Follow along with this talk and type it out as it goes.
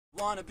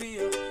Wanna be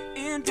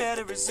in bed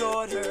at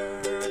resort her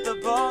at the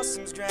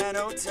Balsams Grand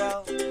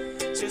Hotel,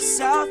 just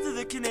south of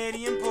the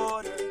Canadian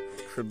border.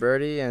 For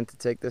birdie and to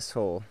take this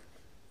hole,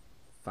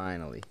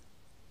 finally.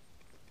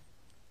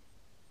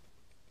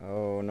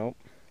 Oh, nope,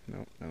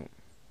 nope, nope.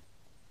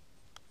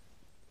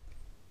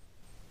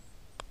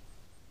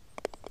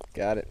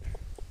 Got it.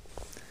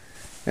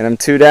 And I'm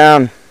 2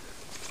 down.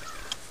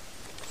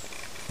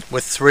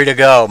 With 3 to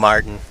go,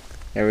 Martin.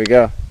 There we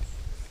go.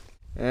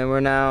 And we're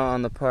now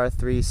on the par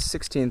 3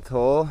 16th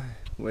hole,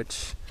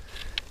 which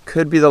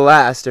could be the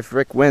last if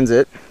Rick wins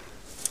it.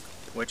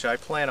 Which I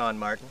plan on,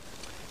 Martin.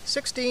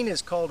 16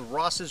 is called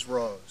Ross's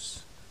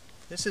Rose.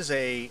 This is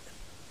a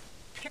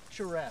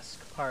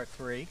picturesque par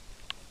 3.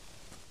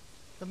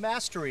 The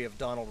mastery of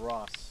Donald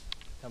Ross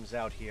comes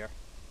out here.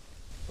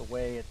 The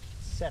way it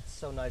sets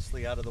so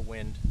nicely out of the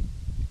wind,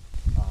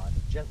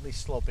 gently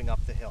sloping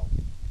up the hill.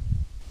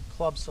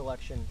 Club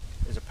selection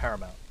is a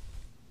paramount.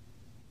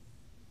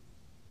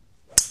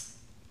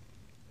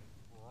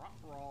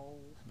 Oh,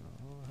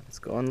 it's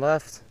going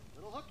left.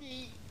 Little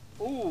hooky.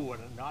 Ooh,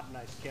 and not a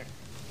nice kick.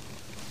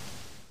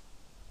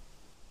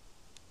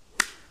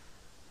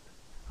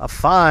 A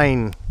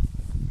fine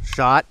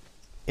shot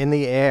in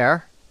the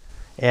air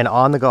and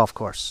on the golf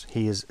course.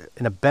 He is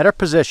in a better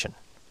position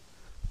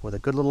with a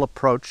good little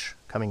approach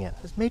coming in.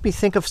 This made me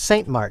think of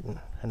Saint Martin,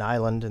 an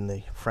island in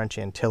the French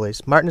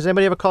Antilles. Martin, has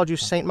anybody ever called you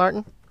Saint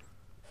Martin?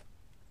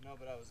 No,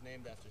 but I was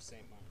named after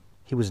Saint Martin.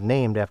 He was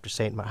named after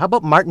Saint Martin. How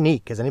about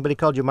Martinique? Has anybody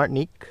called you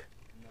Martinique?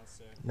 No,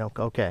 sir. No,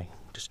 okay.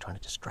 Just trying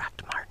to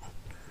distract Martin.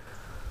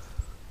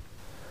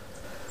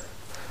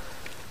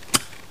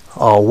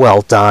 Oh,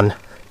 well done.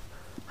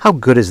 How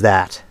good is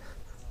that?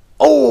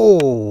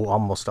 Oh,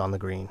 almost on the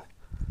green.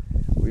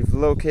 We've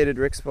located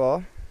Rick's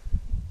ball.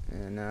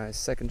 And his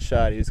second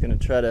shot, he's going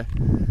to try to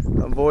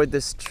avoid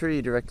this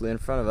tree directly in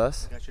front of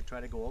us. I should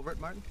try to go over it,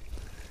 Martin?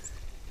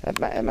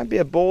 That might be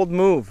a bold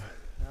move.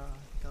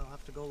 I'll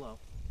have to go low.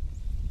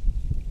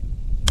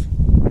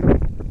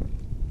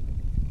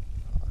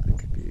 Oh, that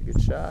could be a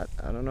good shot.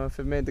 I don't know if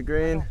it made the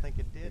green. I don't think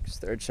it did. Rick's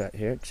third shot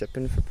here,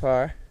 chipping for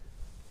par.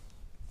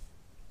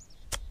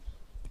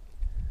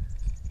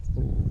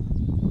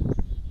 Ooh.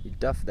 He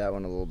duffed that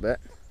one a little bit.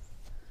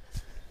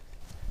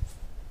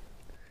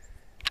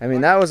 I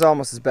mean, that was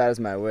almost as bad as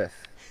my whiff.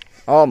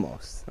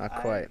 Almost, not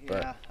quite,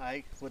 but yeah,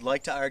 I would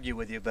like to argue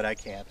with you, but I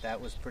can't. That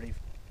was pretty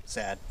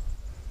sad.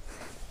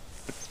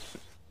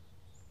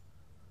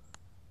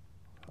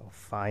 Oh,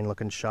 fine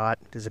looking shot.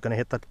 Is it going to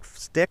hit the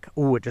stick?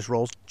 Ooh, it just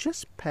rolls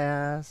just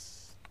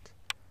past.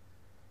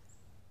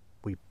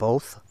 We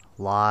both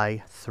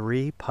lie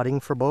 3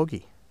 putting for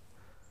bogey.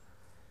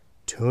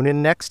 Tune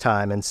in next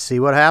time and see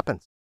what happens.